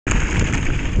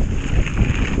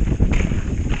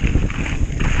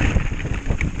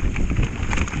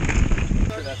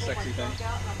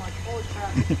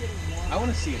I want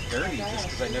to see it dirty just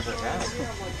because I never have.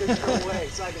 There's no way.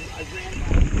 So I ran.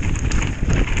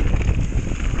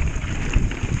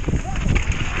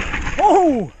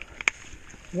 Oh!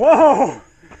 Whoa!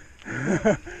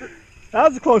 That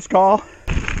was a close call.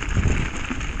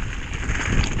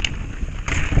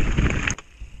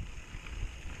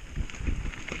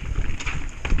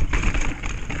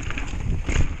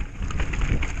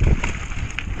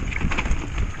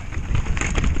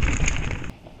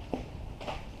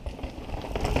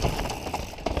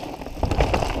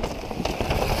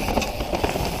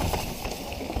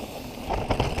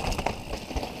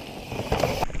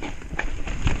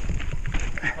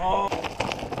 Oh.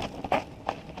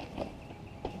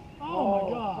 Oh my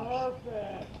gosh.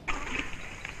 Perfect.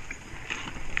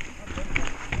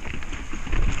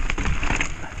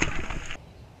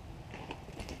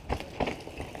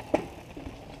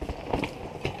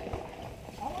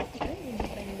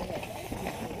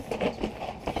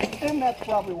 And that's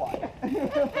probably why.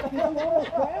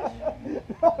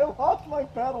 I lost my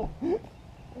pedal. Oh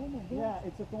my God. Yeah,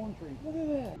 it's a thorn tree. Look at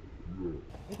that.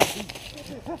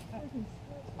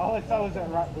 All I saw was that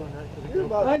rock going right to the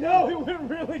GoPro. I know, it went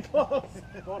really close.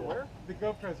 Going where? The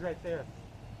GoPro's right there.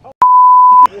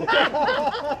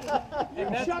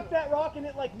 And chucked that rock and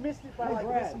it like missed it by like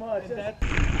this much.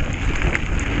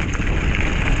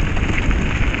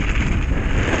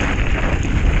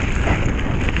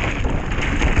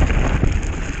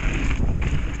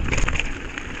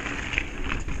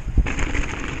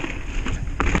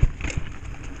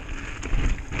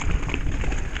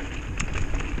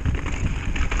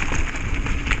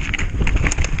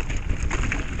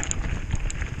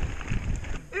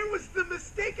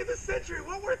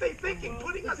 What were they thinking,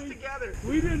 putting us together?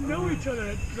 We didn't know each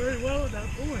other very well at that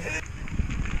point.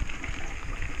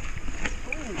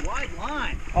 Oh, wide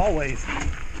line. Always.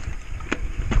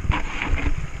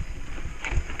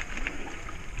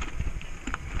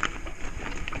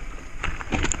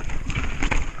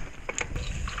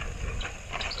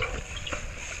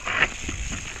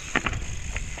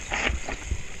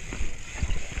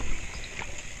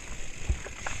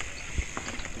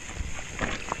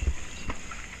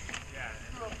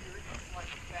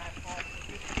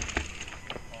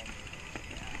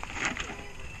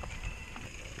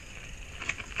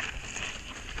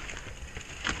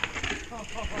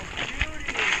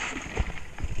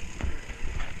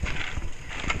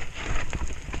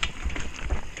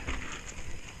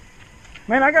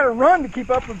 Man, I gotta run to keep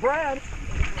up with Brad.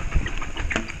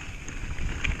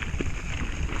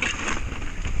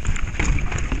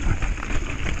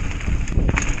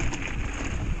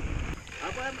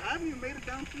 I haven't even made it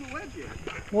down to the wedge yet.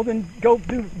 Well, then go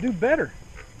do better.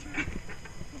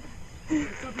 Something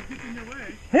gets in your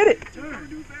way. Hit it.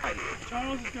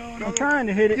 Charles is going. I'm trying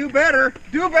to hit it. Do better.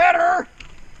 Do better.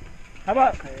 How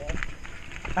about?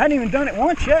 I hadn't even done it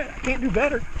once yet. I can't do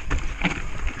better.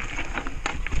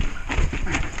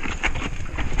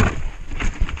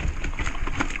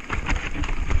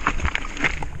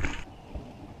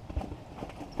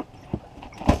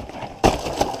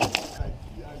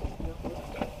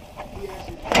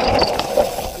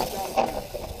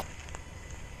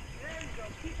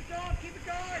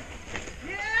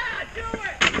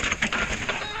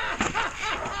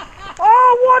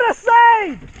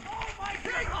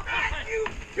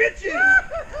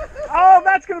 Oh,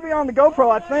 that's gonna be on the GoPro,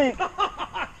 I think.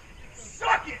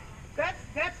 Suck it!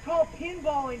 That's called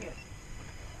pinballing it.